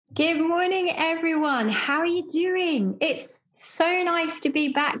Good morning, everyone. How are you doing? It's so nice to be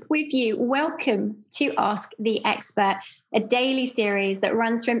back with you. Welcome to Ask the Expert, a daily series that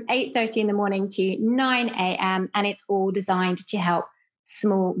runs from 8:30 in the morning to 9 a.m. and it's all designed to help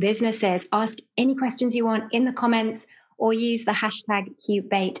small businesses. Ask any questions you want in the comments or use the hashtag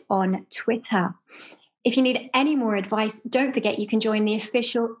CuteBait on Twitter. If you need any more advice, don't forget you can join the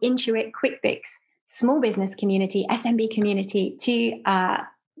official Intuit QuickBooks small business community, SMB community, to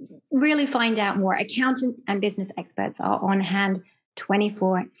really find out more. Accountants and business experts are on hand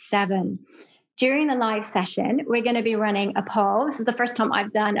 24/7. During the live session, we're going to be running a poll. This is the first time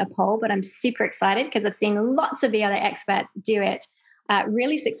I've done a poll, but I'm super excited because I've seen lots of the other experts do it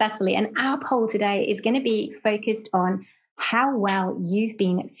really successfully. And our poll today is going to be focused on how well you've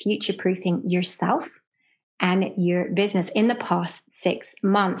been future proofing yourself and your business in the past 6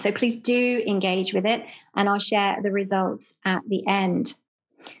 months. So please do engage with it, and I'll share the results at the end.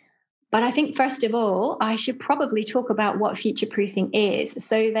 But I think, first of all, I should probably talk about what future proofing is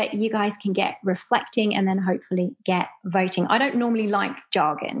so that you guys can get reflecting and then hopefully get voting. I don't normally like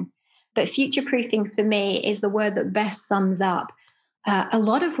jargon, but future proofing for me is the word that best sums up a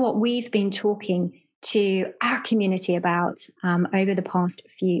lot of what we've been talking to our community about over the past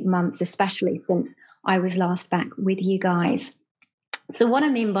few months, especially since I was last back with you guys. So what I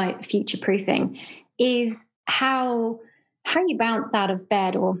mean by future proofing is how you bounce out of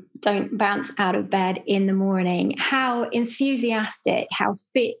bed or don't bounce out of bed in the morning, how enthusiastic, how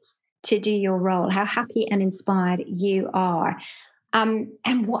fit to do your role, how happy and inspired you are,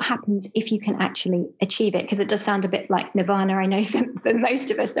 and what happens if you can actually achieve it. Because it does sound a bit like nirvana. I know for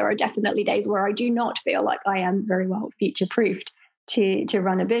most of us, there are definitely days where I do not feel like I am very well future-proofed to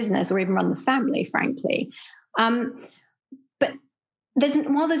run a business or even run the family, frankly. But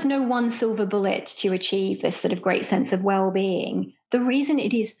while there's no one silver bullet to achieve this sort of great sense of well-being, the reason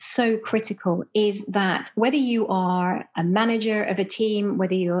it is so critical is that whether you are a manager of a team,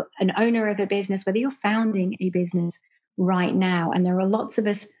 whether you're an owner of a business, whether you're founding a business right now, and there are lots of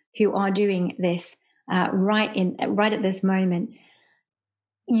us who are doing this right at this moment,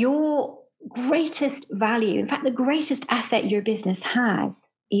 your greatest value, in fact, the greatest asset your business has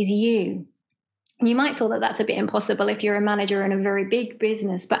is you. And you might feel that that's a bit impossible if you're a manager in a very big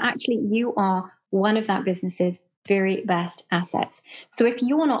business, but actually you are one of that business's very best assets. So if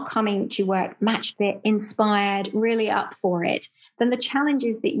you're not coming to work match fit, inspired, really up for it, then the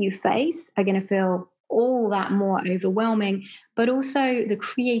challenges that you face are going to feel all that more overwhelming, but also the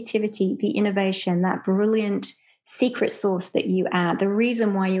creativity, the innovation, that brilliant secret sauce that you add, the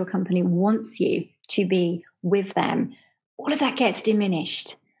reason why your company wants you to be with them, all of that gets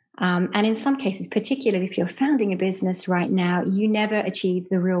diminished. And in some cases, particularly if you're founding a business right now, you never achieve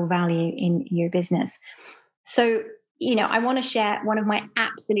the real value in your business. So, I want to share one of my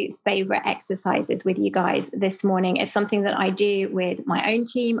absolute favorite exercises with you guys this morning. It's something that I do with my own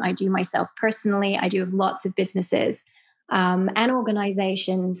team. I do myself personally. I do with lots of businesses and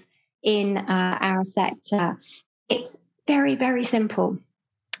organizations in our sector. It's very, very simple.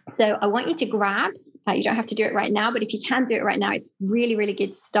 So I want you to grab, you don't have to do it right now, but if you can do it right now, it's really, really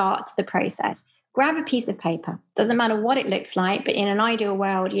good start to the process. Grab a piece of paper. Doesn't matter what it looks like, but in an ideal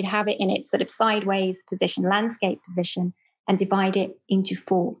world, you'd have it in its sort of sideways position, landscape position, and divide it into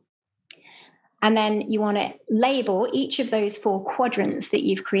 4. And then you want to label each of those 4 quadrants that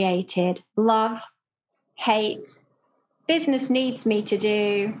you've created: love, hate, business needs me to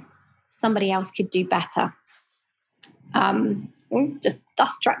do, somebody else could do better. Just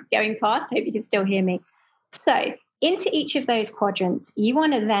dust truck going past. Hope you can still hear me. So into each of those quadrants, you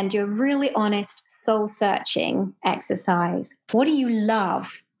want to then do a really honest soul searching exercise. What do you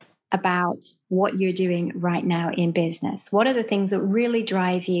love about what you're doing right now in business? What are the things that really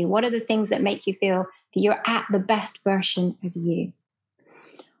drive you? What are the things that make you feel that you're at the best version of you?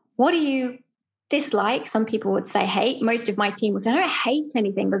 What do you dislike? Some people would say hate. Most of my team will say, I don't hate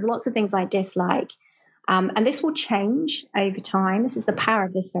anything. There's lots of things I dislike. And this will change over time. This is the power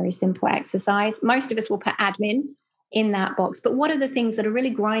of this very simple exercise. Most of us will put admin in that box. But what are the things that are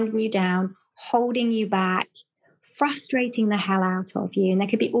really grinding you down, holding you back, frustrating the hell out of you? And there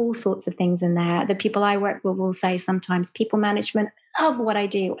could be all sorts of things in there. The people I work with will say sometimes people management, I love what I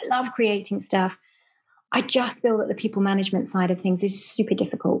do. I love creating stuff. I just feel that the people management side of things is super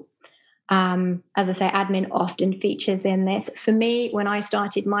difficult. As I say, admin often features in this. For me, when I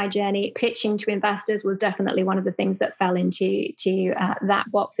started my journey, pitching to investors was definitely one of the things that fell into that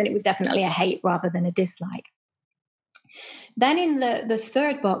box. And it was definitely a hate rather than a dislike. Then in the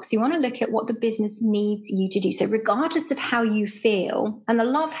third box, you want to look at what the business needs you to do. So regardless of how you feel, and the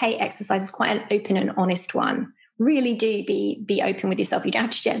love-hate exercise is quite an open and honest one. really do be open with yourself. You don't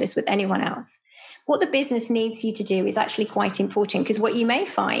have to share this with anyone else. What the business needs you to do is actually quite important, because what you may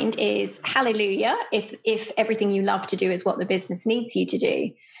find is, hallelujah, if everything you love to do is what the business needs you to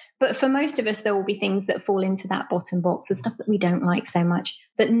do. But for most of us, there will be things that fall into that bottom box, the stuff that we don't like so much,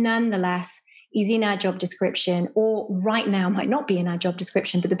 that nonetheless is in our job description, or right now might not be in our job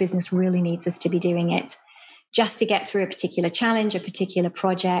description, but the business really needs us to be doing it just to get through a particular challenge, a particular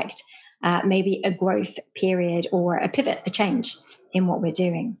project, maybe a growth period or a pivot, a change in what we're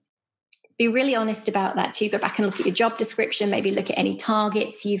doing. Be really honest about that too. Go back and look at your job description, maybe look at any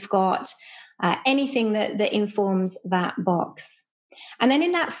targets you've got, anything that informs that box. And then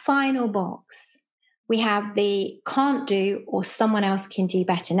in that final box, we have the can't do or someone else can do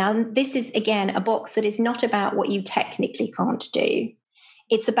better. Now, this is, again, a box that is not about what you technically can't do.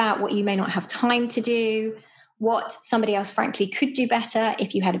 It's about what you may not have time to do, what somebody else, frankly, could do better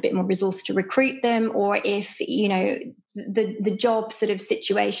if you had a bit more resource to recruit them, or if, the job sort of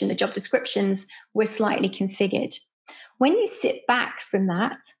situation, the job descriptions were slightly configured. When you sit back from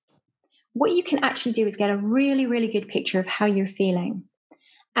that, what you can actually do is get a really, really good picture of how you're feeling.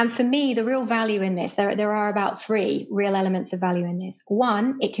 And for me, the real value in this, there are about 3 real elements of value in this.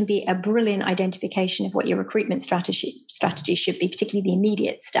 One, it can be a brilliant identification of what your recruitment strategy should be, particularly the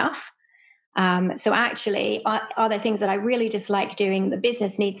immediate stuff. So actually, are there things that I really dislike doing? The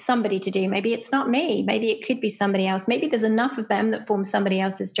business needs somebody to do. Maybe it's not me. Maybe it could be somebody else. Maybe there's enough of them that form somebody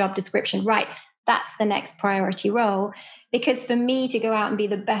else's job description. Right. That's the next priority role. Because for me to go out and be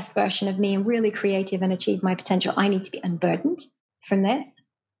the best version of me and really creative and achieve my potential, I need to be unburdened from this.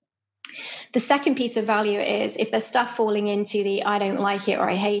 The second piece of value is if there's stuff falling into the I don't like it or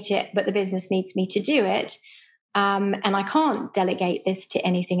I hate it, but the business needs me to do it, and I can't delegate this to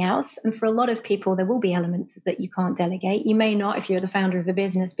anything else. And for a lot of people, there will be elements that you can't delegate. You may not, if you're the founder of a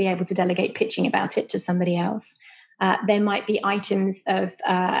business, be able to delegate pitching about it to somebody else. There might be items of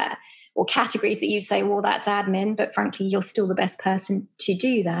or categories that you'd say, well, that's admin, but frankly, you're still the best person to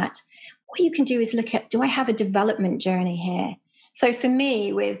do that. What you can do is look at, do I have a development journey here? So for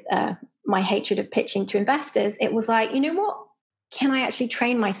me, with my hatred of pitching to investors, it was like, you know what? Can I actually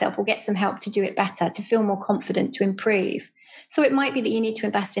train myself or get some help to do it better, to feel more confident, to improve? So it might be that you need to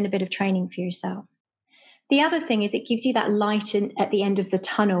invest in a bit of training for yourself. The other thing is it gives you that light at the end of the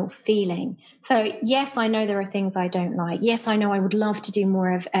tunnel feeling. So yes, I know there are things I don't like. Yes, I know I would love to do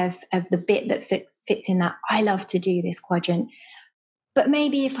more of the bit that fits in that. I love to do this quadrant. But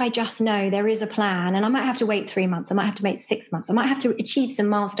maybe if I just know there is a plan, and I might have to wait 3 months, I might have to wait 6 months, I might have to achieve some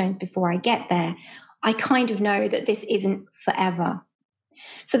milestones before I get there, I kind of know that this isn't forever.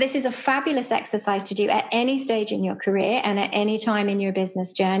 So this is a fabulous exercise to do at any stage in your career and at any time in your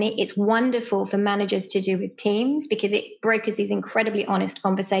business journey. It's wonderful for managers to do with teams because it brokers these incredibly honest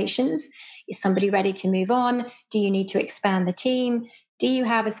conversations. Is somebody ready to move on? Do you need to expand the team? Do you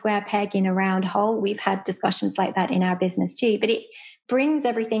have a square peg in a round hole? We've had discussions like that in our business too, but it brings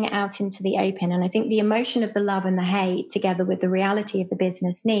everything out into the open. And I think the emotion of the love and the hate together with the reality of the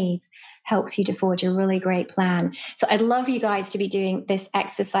business needs helps you to forge a really great plan. So I'd love you guys to be doing this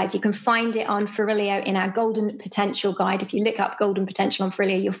exercise. You can find it on Ferrilio in our Golden Potential guide. If you look up Golden Potential on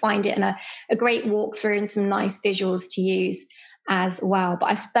Ferrilio, you'll find it in a great walkthrough and some nice visuals to use as well. But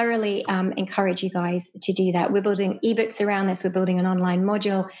I thoroughly encourage you guys to do that. We're building ebooks around this. We're building an online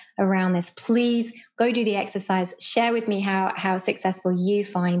module around this. Please go do the exercise. Share with me how successful you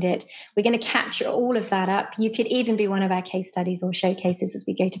find it. We're going to capture all of that up. You could even be one of our case studies or showcases as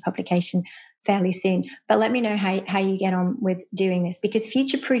we go to publication fairly soon. But let me know how you get on with doing this, because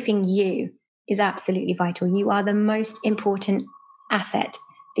future-proofing you is absolutely vital. You are the most important asset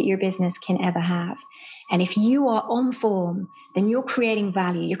that your business can ever have. And if you are on form, then you're creating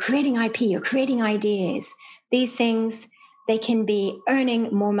value, you're creating IP, you're creating ideas. These things, they can be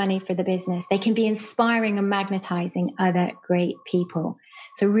earning more money for the business. They can be inspiring and magnetizing other great people.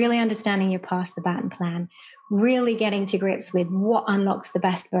 So really understanding your pass the baton plan, really getting to grips with what unlocks the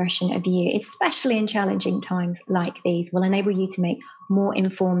best version of you, especially in challenging times like these, will enable you to make more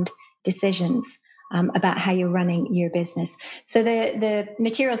informed decisions about how you're running your business. So the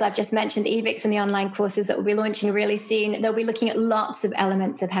materials I've just mentioned, the ebooks and the online courses that we'll be launching really soon, they'll be looking at lots of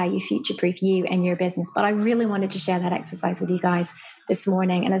elements of how you future-proof you and your business. But I really wanted to share that exercise with you guys this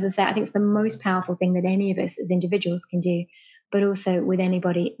morning. And as I say, I think it's the most powerful thing that any of us as individuals can do, but also with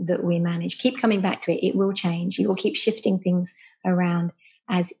anybody that we manage. Keep coming back to it. It will change. You will keep shifting things around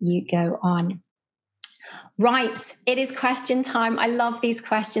as you go on. Right, it is question time. I love these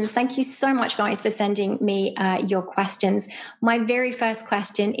questions. Thank you so much, guys, for sending me your questions. My very first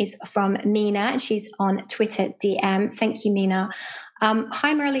question is from Mina. She's on Twitter DM. Thank you, Mina.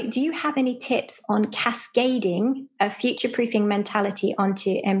 Hi, Merle. Do you have any tips on cascading a future-proofing mentality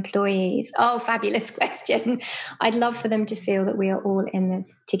onto employees? Oh, fabulous question. I'd love for them to feel that we are all in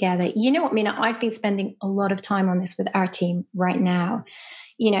this together. You know what, Mina? I've been spending a lot of time on this with our team right now.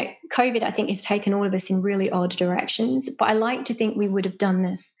 COVID, I think, has taken all of us in really odd directions, but I like to think we would have done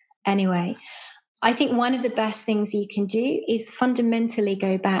this anyway. I think one of the best things you can do is fundamentally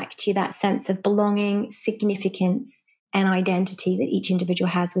go back to that sense of belonging, significance, and identity that each individual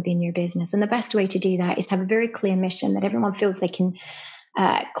has within your business. And the best way to do that is to have a very clear mission that everyone feels they can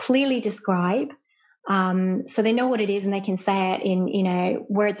clearly describe. So they know what it is and they can say it in,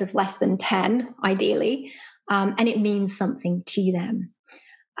 words of less than 10, ideally. And it means something to them.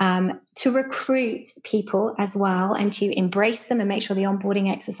 To recruit people as well and to embrace them and make sure the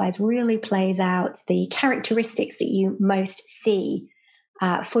onboarding exercise really plays out the characteristics that you most see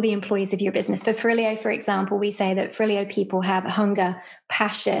for the employees of your business. For Frileo, for example, we say that Frileo people have hunger,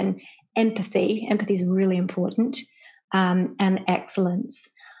 passion, empathy. Empathy is really important, and excellence.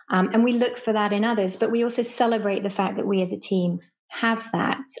 And we look for that in others, but we also celebrate the fact that we as a team have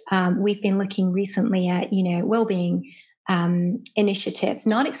that. We've been looking recently at, well-being initiatives,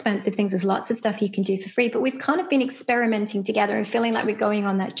 not expensive things. There's lots of stuff you can do for free, but we've kind of been experimenting together and feeling like we're going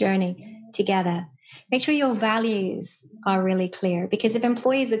on that journey together. Make sure your values are really clear, because if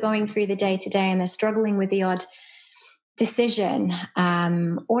employees are going through the day to day and they're struggling with the odd decision,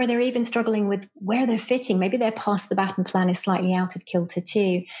 or they're even struggling with where they're fitting, maybe their pass the baton plan is slightly out of kilter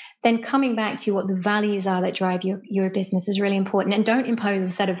too, then coming back to what the values are that drive your business is really important. And don't impose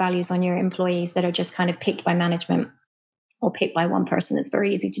a set of values on your employees that are just kind of picked by management or picked by one person. It's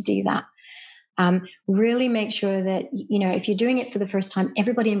very easy to do that. Really make sure that, if you're doing it for the first time,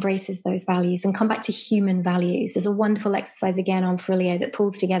 everybody embraces those values and come back to human values. There's a wonderful exercise again on Frileo that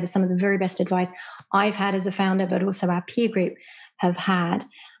pulls together some of the very best advice I've had as a founder, but also our peer group have had.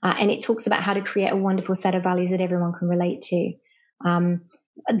 And it talks about how to create a wonderful set of values that everyone can relate to.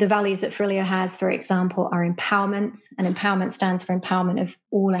 The values that Frileo has, for example, are empowerment, and empowerment stands for empowerment of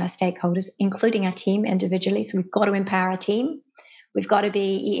all our stakeholders, including our team individually. So we've got to empower our team. We've got to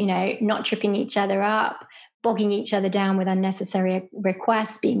be, not tripping each other up, bogging each other down with unnecessary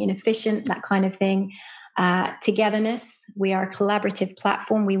requests, being inefficient, that kind of thing. Togetherness. We are a collaborative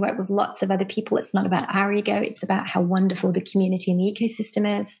platform. We work with lots of other people. It's not about our ego. It's about how wonderful the community and the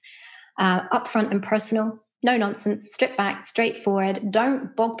ecosystem is. Upfront and personal. No nonsense, strip back, straightforward.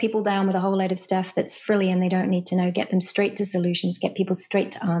 Don't bog people down with a whole load of stuff that's frilly and they don't need to know. Get them straight to solutions, get people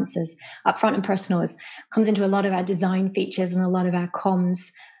straight to answers. Upfront and personal comes into a lot of our design features and a lot of our comms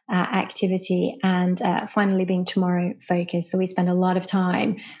activity. And finally, being tomorrow focused. So we spend a lot of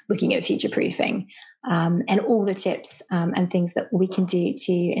time looking at future proofing and all the tips and things that we can do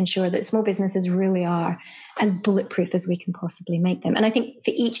to ensure that small businesses really are as bulletproof as we can possibly make them. And I think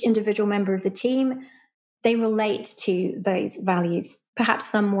for each individual member of the team, they relate to those values,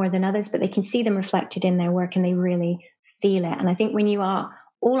 perhaps some more than others, but they can see them reflected in their work and they really feel it. And I think when you are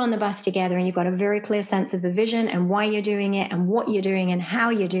all on the bus together and you've got a very clear sense of the vision and why you're doing it and what you're doing and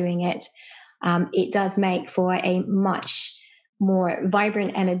how you're doing it, it does make for a much more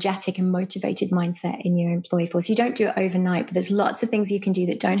vibrant, energetic and motivated mindset in your employee force. You don't do it overnight, but there's lots of things you can do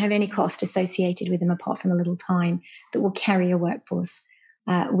that don't have any cost associated with them apart from a little time that will carry your workforce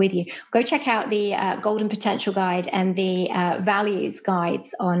with you. Go check out the Golden Potential Guide and the Values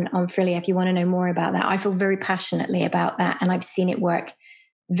Guides on Frileo if you want to know more about that. I feel very passionately about that, and I've seen it work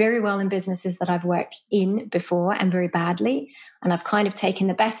very well in businesses that I've worked in before and very badly. And I've kind of taken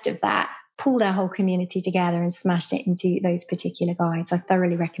the best of that, pulled our whole community together and smashed it into those particular guides. I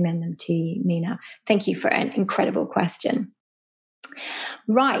thoroughly recommend them to you, Mina. Thank you for an incredible question.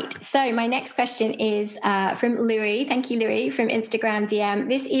 Right. So my next question is from Louis. Thank you, Louis, from Instagram DM.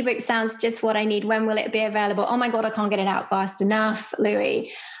 This ebook sounds just what I need. When will it be available? Oh my God, I can't get it out fast enough,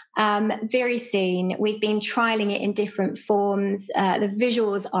 Louis. Very soon. We've been trialing it in different forms. The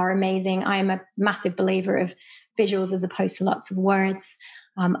visuals are amazing. I am a massive believer of visuals as opposed to lots of words.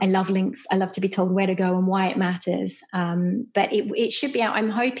 I love links. I love to be told where to go and why it matters. But it should be out. I'm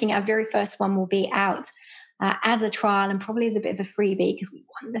hoping our very first one will be out as a trial and probably as a bit of a freebie because we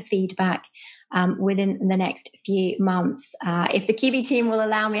want the feedback within the next few months. If the QB team will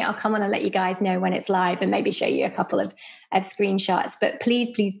allow me, I'll come on and let you guys know when it's live and maybe show you a couple of screenshots. But please,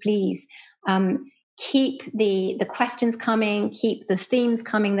 please, please keep the questions coming, keep the themes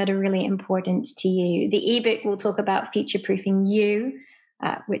coming that are really important to you. The ebook will talk about future-proofing you,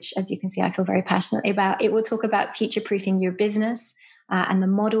 which, as you can see, I feel very passionately about. It will talk about future-proofing your business and the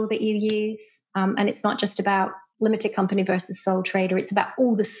model that you use. And it's not just about, limited company versus sole trader. It's about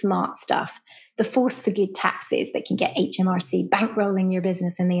all the smart stuff, the force for good taxes that can get HMRC, bankrolling your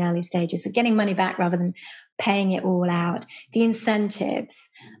business in the early stages, so getting money back rather than paying it all out, the incentives,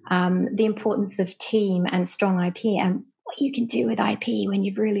 the importance of team and strong IP, and what you can do with IP when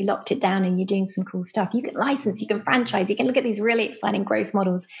you've really locked it down and you're doing some cool stuff. You can license, you can franchise, you can look at these really exciting growth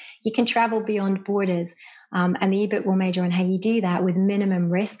models. You can travel beyond borders. And the ebook will major on how you do that with minimum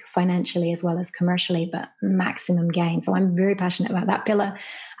risk financially as well as commercially, but maximum gain. So I'm very passionate about that pillar.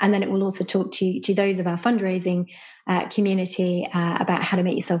 And then it will also talk to those of our fundraising community about how to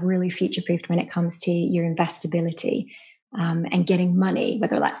make yourself really future-proofed when it comes to your investability and getting money,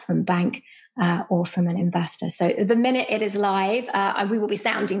 whether that's from bank or from an investor. So the minute it is live, we will be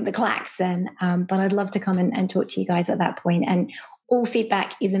sounding the klaxon, but I'd love to come and talk to you guys at that point. And all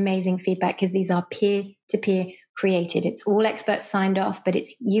feedback is amazing feedback because these are peer-to-peer created. It's all experts signed off, but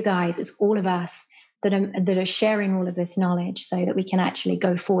it's you guys, it's all of us that are sharing all of this knowledge so that we can actually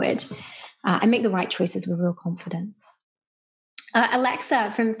go forward and make the right choices with real confidence.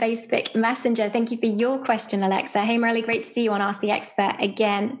 Alexa from Facebook Messenger, thank you for your question, Alexa. Hey, Marley, great to see you on Ask the Expert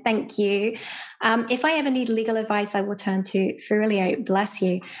again. Thank you. If I ever need legal advice, I will turn to Ferrilio. Bless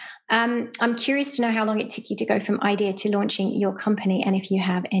you. I'm curious to know how long it took you to go from idea to launching your company and if you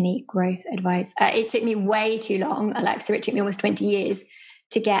have any growth advice. It took me way too long, Alexa. It took me almost 20 years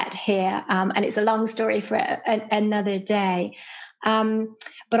to get here. And it's a long story for another day.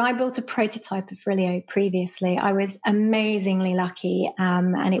 But I built a prototype of Ferrilio previously. I was amazingly lucky,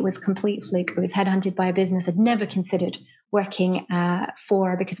 and it was complete fluke. I was headhunted by a business I'd never considered working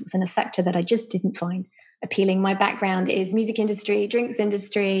for because it was in a sector that I just didn't find appealing. My background is music industry, drinks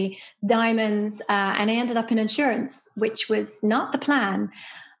industry, diamonds, and I ended up in insurance, which was not the plan.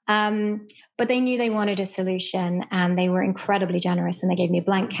 But they knew they wanted a solution and they were incredibly generous and they gave me a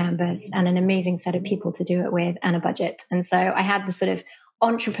blank canvas and an amazing set of people to do it with and a budget. And so I had the sort of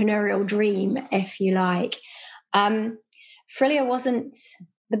entrepreneurial dream, if you like. Ferrilio wasn't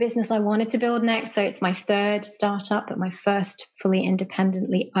the business I wanted to build next. So it's my third startup, but my first fully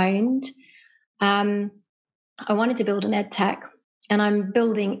independently owned. I wanted to build an ed tech. And I'm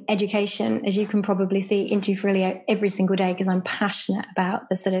building education, as you can probably see, into Ferrilio every single day because I'm passionate about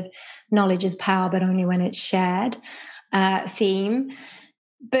the sort of knowledge is power, but only when it's shared theme.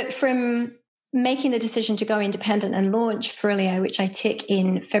 But from making the decision to go independent and launch Ferrilio, which I took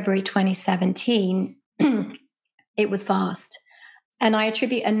in February 2017, it was fast. And I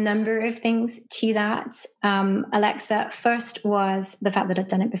attribute a number of things to that. Alexa, first was the fact that I'd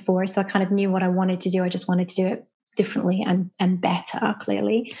done it before. So I kind of knew what I wanted to do. I just wanted to do it differently and better,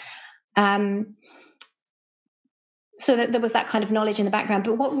 clearly. So that there was that kind of knowledge in the background.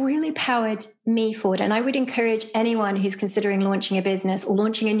 But what really powered me forward, and I would encourage anyone who's considering launching a business or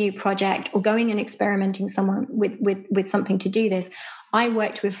launching a new project or going and experimenting someone with something to do this, I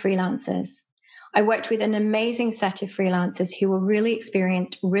worked with freelancers. I worked with an amazing set of freelancers who were really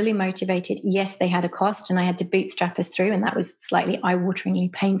experienced, really motivated. Yes, they had a cost and I had to bootstrap us through, and that was slightly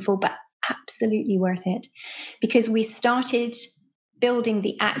eye-wateringly painful, but absolutely worth it because we started building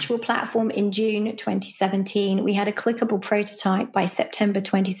the actual platform in June 2017. We had a clickable prototype by September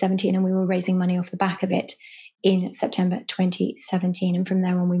 2017, and we were raising money off the back of it in September 2017. And from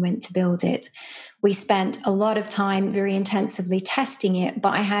there on, we went to build it. We spent a lot of time very intensively testing it,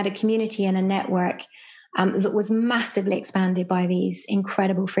 but I had a community and a network that was massively expanded by these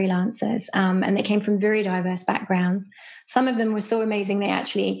incredible freelancers. And they came from very diverse backgrounds. Some of them were so amazing, they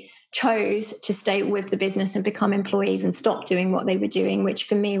actually chose to stay with the business and become employees and stop doing what they were doing, which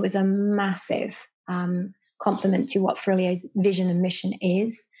for me was a massive compliment to what Ferrilio's vision and mission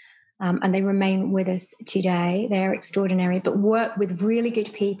is. And they remain with us today. They're extraordinary, but work with really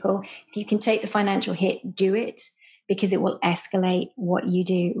good people. If you can take the financial hit, do it, because it will escalate what you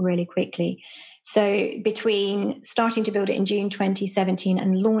do really quickly. So between starting to build it in June 2017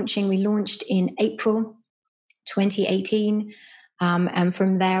 and launching, we launched in April 2018. And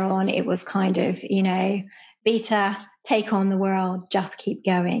from there on, it was kind of, beta, take on the world, just keep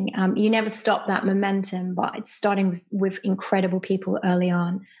going. You never stop that momentum, but it's starting with incredible people early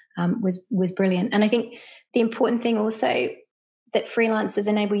on was brilliant. And I think the important thing also that freelancers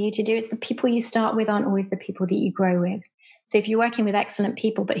enable you to do is the people you start with aren't always the people that you grow with. So if you're working with excellent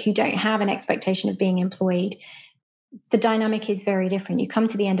people, but who don't have an expectation of being employed, the dynamic is very different. You come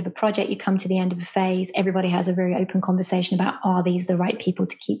to the end of a project, you come to the end of a phase, everybody has a very open conversation about, are these the right people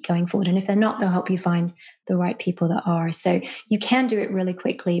to keep going forward? And if they're not, they'll help you find the right people that are. So you can do it really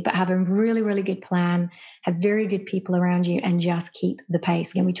quickly, but have a really, really good plan, have very good people around you, and just keep the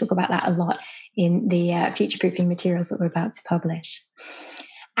pace. Again, we talk about that a lot in the future-proofing materials that we're about to publish.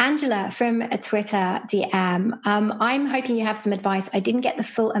 Angela from a Twitter DM. I'm hoping you have some advice. I didn't get the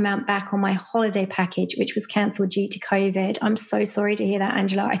full amount back on my holiday package, which was cancelled due to COVID. I'm so sorry to hear that,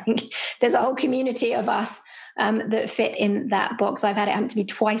 Angela. I think there's a whole community of us that fit in that box. I've had it happen to me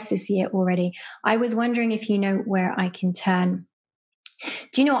twice this year already. I was wondering if you know where I can turn.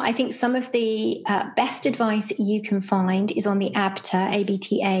 Do you know what? I think some of the best advice you can find is on the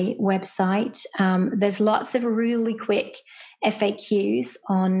ABTA website. There's lots of really quick FAQs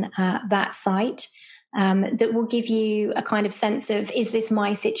on that site that will give you a kind of sense of, is this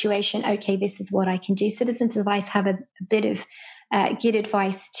my situation? Okay, this is what I can do. Citizens Advice have a bit of good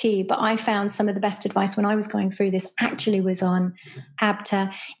advice too, but I found some of the best advice when I was going through this actually was on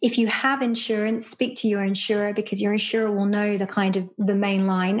ABTA. If you have insurance, speak to your insurer, because your insurer will know the main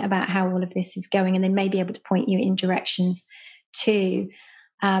line about how all of this is going, and they may be able to point you in directions too.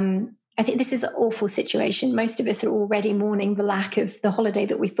 I think this is an awful situation. Most of us are already mourning the lack of the holiday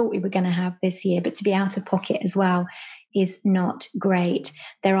that we thought we were going to have this year, but to be out of pocket as well is not great.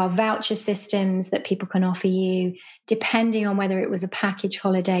 There are voucher systems that people can offer you. Depending on whether it was a package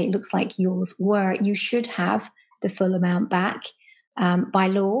holiday, it looks like yours were, you should have the full amount back by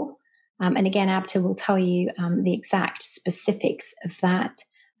law. And again, ABTA will tell you the exact specifics of that.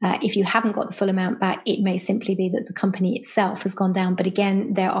 If you haven't got the full amount back, it may simply be that the company itself has gone down. But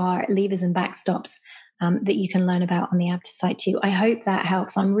again, there are levers and backstops that you can learn about on the ABTA site too. I hope that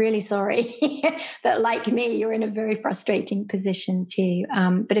helps. I'm really sorry that, like me, you're in a very frustrating position too.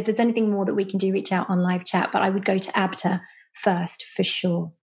 But if there's anything more that we can do, reach out on live chat. But I would go to ABTA first for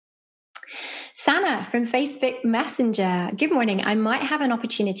sure. Sana from Facebook Messenger. Good morning. I might have an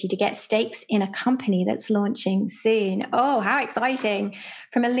opportunity to get stakes in a company that's launching soon. Oh, how exciting.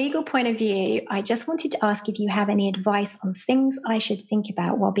 From a legal point of view, I just wanted to ask if you have any advice on things I should think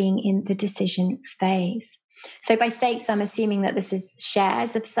about while being in the decision phase. So by stakes, I'm assuming that this is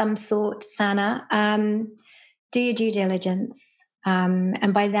shares of some sort, Sana. Do your due diligence.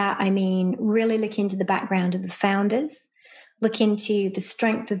 And by that, I mean really look into the background of the founders. Look into the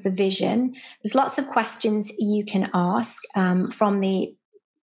strength of the vision. There's lots of questions you can ask from the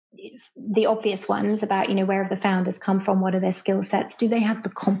obvious ones about, where have the founders come from? What are their skill sets? Do they have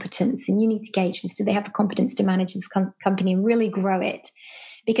the competence? And you need to gauge this. Do they have the competence to manage this company and really grow it?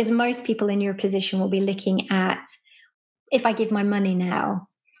 Because most people in your position will be looking at, if I give my money now,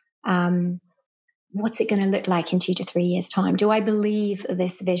 what's it going to look like in 2 to 3 years' time? Do I believe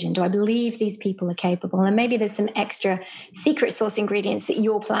this vision? Do I believe these people are capable? And maybe there's some extra secret sauce ingredients that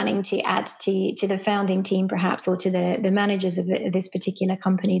you're planning to add to the founding team, perhaps, or to the managers of this particular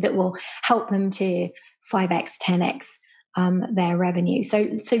company that will help them to 5x, 10x their revenue. So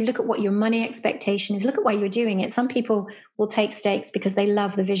look at what your money expectation is. Look at why you're doing it. Some people will take stakes because they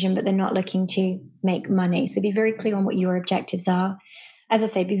love the vision, but they're not looking to make money. So be very clear on what your objectives are. As I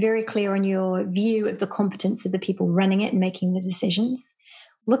say, be very clear on your view of the competence of the people running it and making the decisions.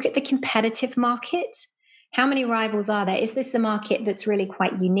 Look at the competitive market. How many rivals are there? Is this a market that's really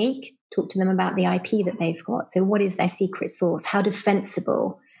quite unique? Talk to them about the IP that they've got. So what is their secret sauce? How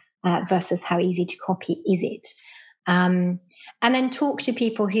defensible versus how easy to copy is it? And then talk to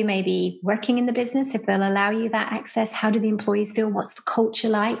people who may be working in the business, if they'll allow you that access. How do the employees feel? What's the culture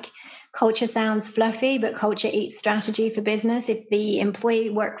like? Culture sounds fluffy, but culture eats strategy for business. If the employee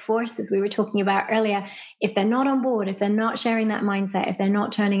workforce, as we were talking about earlier, if they're not on board, if they're not sharing that mindset, if they're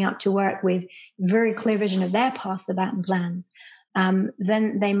not turning up to work with very clear vision of their past the baton plans,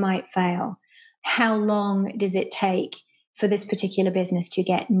 then they might fail. How long does it take for this particular business to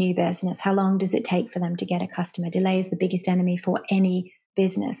get new business? How long does it take for them to get a customer? Delay is the biggest enemy for any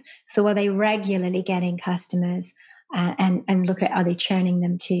business. So are they regularly getting customers? And look at, are they churning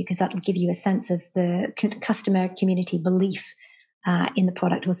them too? Because that'll give you a sense of the customer community belief in the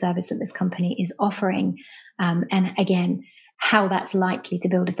product or service that this company is offering. And again, how that's likely to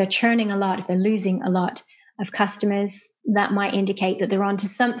build. If they're churning a lot, if they're losing a lot of customers, that might indicate that they're onto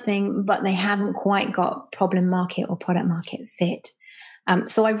something, but they haven't quite got problem market or product market fit.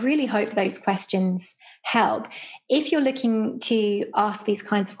 So I really hope those questions help. If you're looking to ask these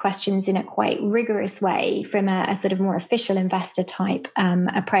kinds of questions in a quite rigorous way from a sort of more official investor type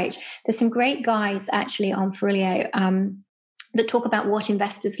approach, there's some great guys actually on Ferrilio that talk about what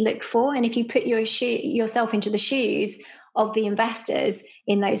investors look for. And if you put yourself into the shoes of the investors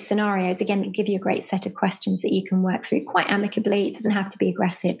in those scenarios, again, it'll give you a great set of questions that you can work through quite amicably. It doesn't have to be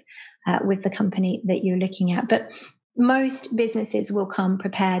aggressive with the company that you're looking at. But most businesses will come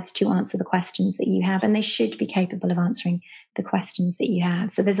prepared to answer the questions that you have, and they should be capable of answering the questions that you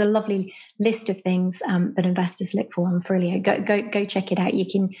have. So there's a lovely list of things that investors look for on Ferrilio. Go check it out. You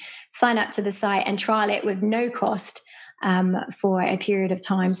can sign up to the site and trial it with no cost. for a period of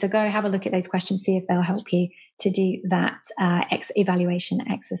time. So go have a look at those questions, see if they'll help you to do that evaluation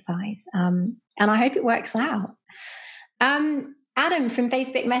exercise. And I hope it works out. Adam from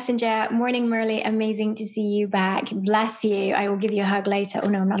Facebook Messenger, morning Merle, amazing to see you back. Bless you. I will give you a hug later. Oh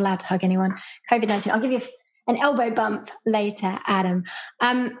no, I'm not allowed to hug anyone. COVID-19. I'll give you an elbow bump later, Adam.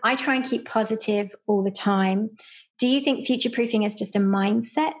 I try and keep positive all the time. Do you think future-proofing is just a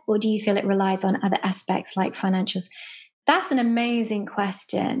mindset, or do you feel it relies on other aspects like financials? That's an amazing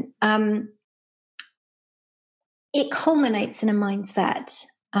question. It culminates in a mindset,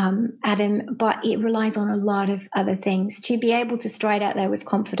 Adam, but it relies on a lot of other things to be able to stride out there with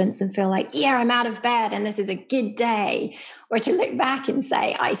confidence and feel like, yeah, I'm out of bed and this is a good day, or to look back and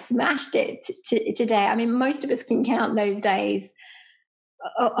say, I smashed it today. I mean, most of us can count those days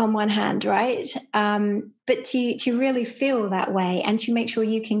on one hand, right? But to really feel that way and to make sure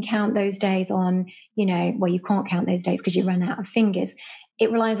you can count those days on, well, you can't count those days because you run out of fingers.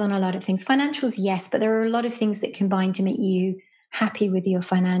 It relies on a lot of things. Financials, yes, but there are a lot of things that combine to make you happy with your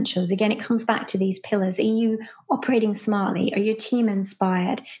financials. Again, it comes back to these pillars. Are you operating smartly? Are your team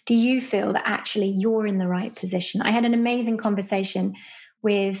inspired? Do you feel that actually you're in the right position? I had an amazing conversation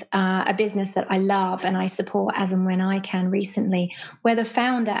with a business that I love and I support as and when I can recently, where the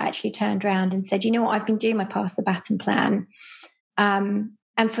founder actually turned around and said, you know what, I've been doing my pass the baton plan. And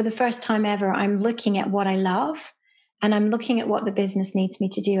for the first time ever, I'm looking at what I love and I'm looking at what the business needs me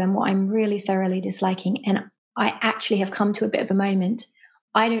to do and what I'm really thoroughly disliking. And I actually have come to a bit of a moment.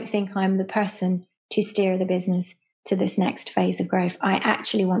 I don't think I'm the person to steer the business to this next phase of growth. I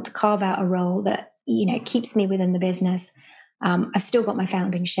actually want to carve out a role that, keeps me within the business. I've still got my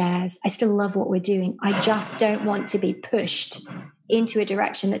founding shares. I still love what we're doing. I just don't want to be pushed into a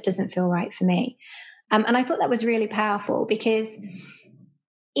direction that doesn't feel right for me. And I thought that was really powerful because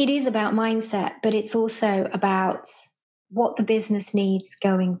it is about mindset, but it's also about what the business needs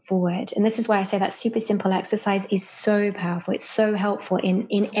going forward. And this is why I say that super simple exercise is so powerful. It's so helpful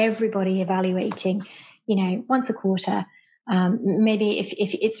in everybody evaluating, once a quarter. Maybe if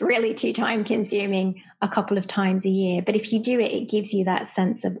it's really too time consuming, a couple of times a year. But if you do it, it gives you that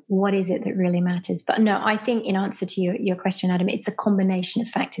sense of what is it that really matters. But no, I think in answer to your question, Adam, it's a combination of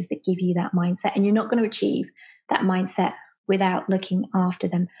factors that give you that mindset. And you're not going to achieve that mindset without looking after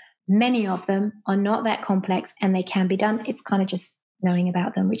them. Many of them are not that complex and they can be done. It's kind of just knowing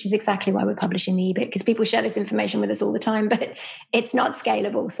about them, which is exactly why we're publishing the ebook, because people share this information with us all the time, but it's not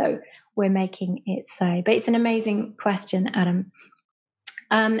scalable. So we're making it so. But it's an amazing question, Adam.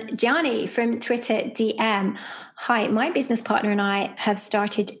 Gianni from Twitter DM. Hi, my business partner and I have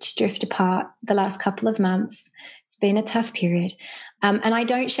started to drift apart the last couple of months. It's been a tough period. And I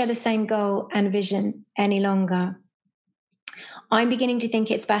don't share the same goal and vision any longer. I'm beginning to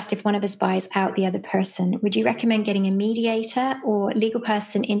think it's best if one of us buys out the other person. Would you recommend getting a mediator or legal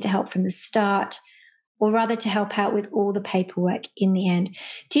person in to help from the start, or rather to help out with all the paperwork in the end?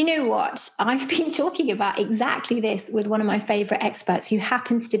 Do you know what? I've been talking about exactly this with one of my favorite experts who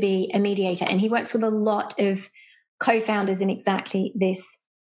happens to be a mediator, and he works with a lot of co-founders in exactly this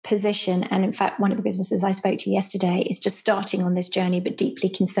position. And in fact, one of the businesses I spoke to yesterday is just starting on this journey, but deeply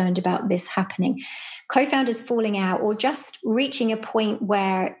concerned about this happening. Co-founders falling out or just reaching a point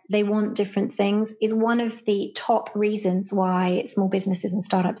where they want different things is one of the top reasons why small businesses and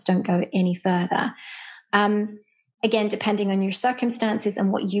startups don't go any further. Again, depending on your circumstances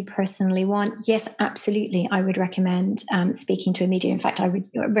and what you personally want, yes, absolutely, I would recommend speaking to a mediator. In fact, I would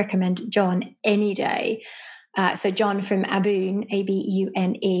recommend John any day. So John from Abune,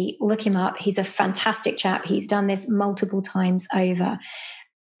 Abune, look him up. He's a fantastic chap. He's done this multiple times over.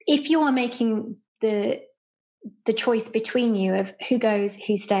 If you are making the choice between you of who goes,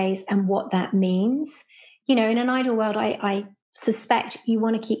 who stays, and what that means, in an ideal world, I suspect you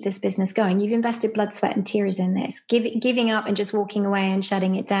want to keep this business going. You've invested blood, sweat, and tears in this. Giving up and just walking away and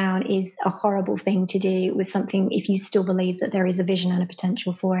shutting it down is a horrible thing to do with something if you still believe that there is a vision and a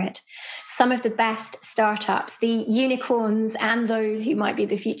potential for it. Some of the best startups, the unicorns and those who might be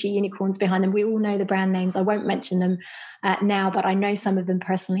the future unicorns behind them, we all know the brand names. I won't mention them now, but I know some of them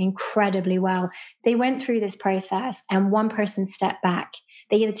personally incredibly well. They went through this process and one person stepped back.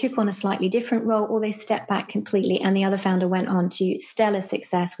 They either took on a slightly different role or they stepped back completely, and the other founder went on to stellar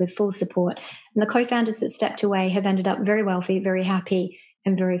success with full support. And the co-founders that stepped away have ended up very wealthy, very happy,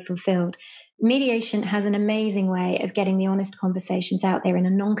 and very fulfilled. Mediation has an amazing way of getting the honest conversations out there in a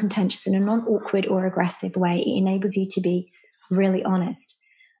non-contentious, in a non-awkward or aggressive way. It enables you to be really honest.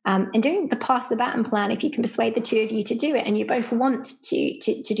 And doing the pass the baton plan, if you can persuade the two of you to do it and you both want to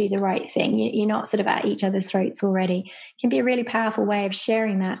do the right thing, you're not sort of at each other's throats already, can be a really powerful way of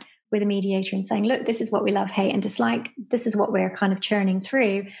sharing that with a mediator and saying, look, this is what we love, hate, and dislike. This is what we're kind of churning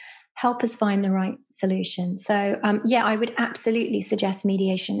through. Help us find the right solution. So, I would absolutely suggest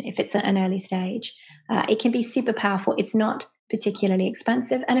mediation if it's at an early stage. It can be super powerful. It's not particularly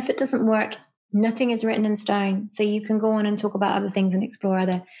expensive. And if it doesn't work, nothing is written in stone. So you can go on and talk about other things and explore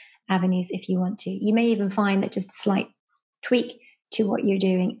other avenues if you want to. You may even find that just a slight tweak to what you're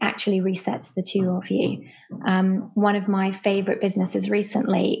doing actually resets the two of you. One of my favorite businesses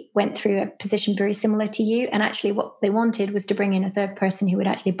recently went through a position very similar to you. And actually what they wanted was to bring in a third person who would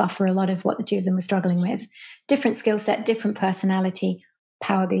actually buffer a lot of what the two of them were struggling with. Different skill set, different personality,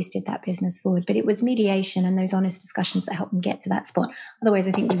 power boosted that business forward. But it was mediation and those honest discussions that helped them get to that spot. Otherwise,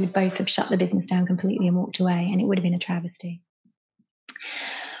 I think we would both have shut the business down completely and walked away, and it would have been a travesty.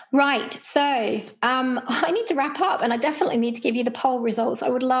 Right. So I need to wrap up, and I definitely need to give you the poll results. I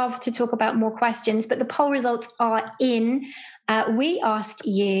would love to talk about more questions, but the poll results are in. We asked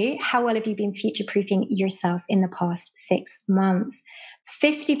you, how well have you been future-proofing yourself in the past 6 months?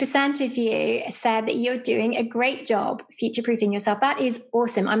 50% of you said that you're doing a great job future-proofing yourself. That is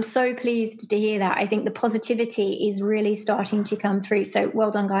awesome. I'm so pleased to hear that. I think the positivity is really starting to come through. So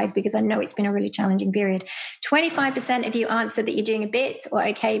well done, guys, because I know it's been a really challenging period. 25% of you answered that you're doing a bit or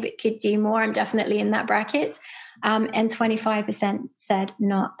okay, but could do more. I'm definitely in that bracket. And 25% said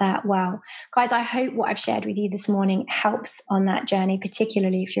not that well. Guys, I hope what I've shared with you this morning helps on that journey,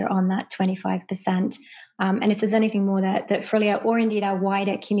 particularly if you're on that 25%. And if there's anything more that Frilio or indeed our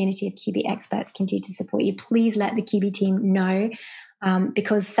wider community of QB experts can do to support you, please let the QB team know,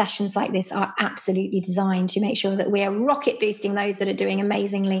 because sessions like this are absolutely designed to make sure that we are rocket boosting those that are doing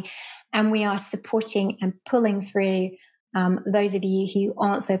amazingly, and we are supporting and pulling through those of you who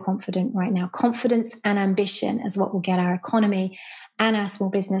aren't so confident right now. Confidence and ambition is what will get our economy and our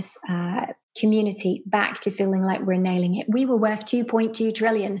small business community back to feeling like we're nailing it. We were worth 2.2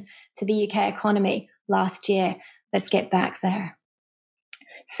 trillion to the UK economy last year. Let's get back there.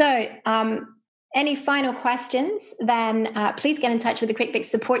 So, any final questions, then please get in touch with the QuickBooks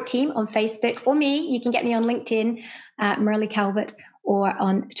support team on Facebook or me. You can get me on LinkedIn, Murali Calvert, or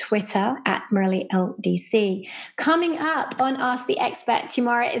on Twitter at MuraliLDC. Coming up on Ask the Expert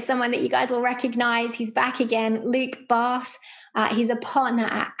tomorrow is someone that you guys will recognize. He's back again, Luke Bath. He's a partner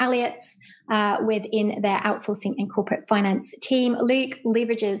at Elliott's within their outsourcing and corporate finance team. Luke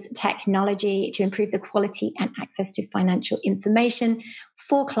leverages technology to improve the quality and access to financial information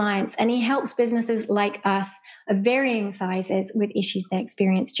for clients, and he helps businesses like us of varying sizes with issues they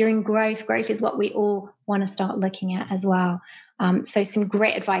experience during growth. Growth is what we all want to start looking at as well. So some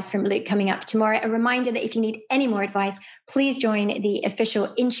great advice from Luke coming up tomorrow. A reminder that if you need any more advice, please join the official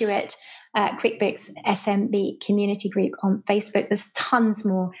Intuit QuickBooks SMB community group on Facebook. There's tons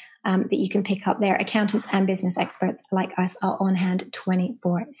more that you can pick up there. Accountants and business experts like us are on hand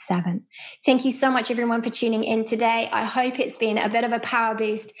 24/7. Thank you so much, everyone, for tuning in today. I hope it's been a bit of a power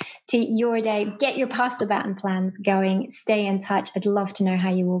boost to your day. Get your pass the baton plans going. Stay in touch. I'd love to know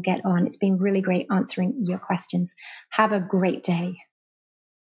how you will get on. It's been really great answering your questions. Have a great day.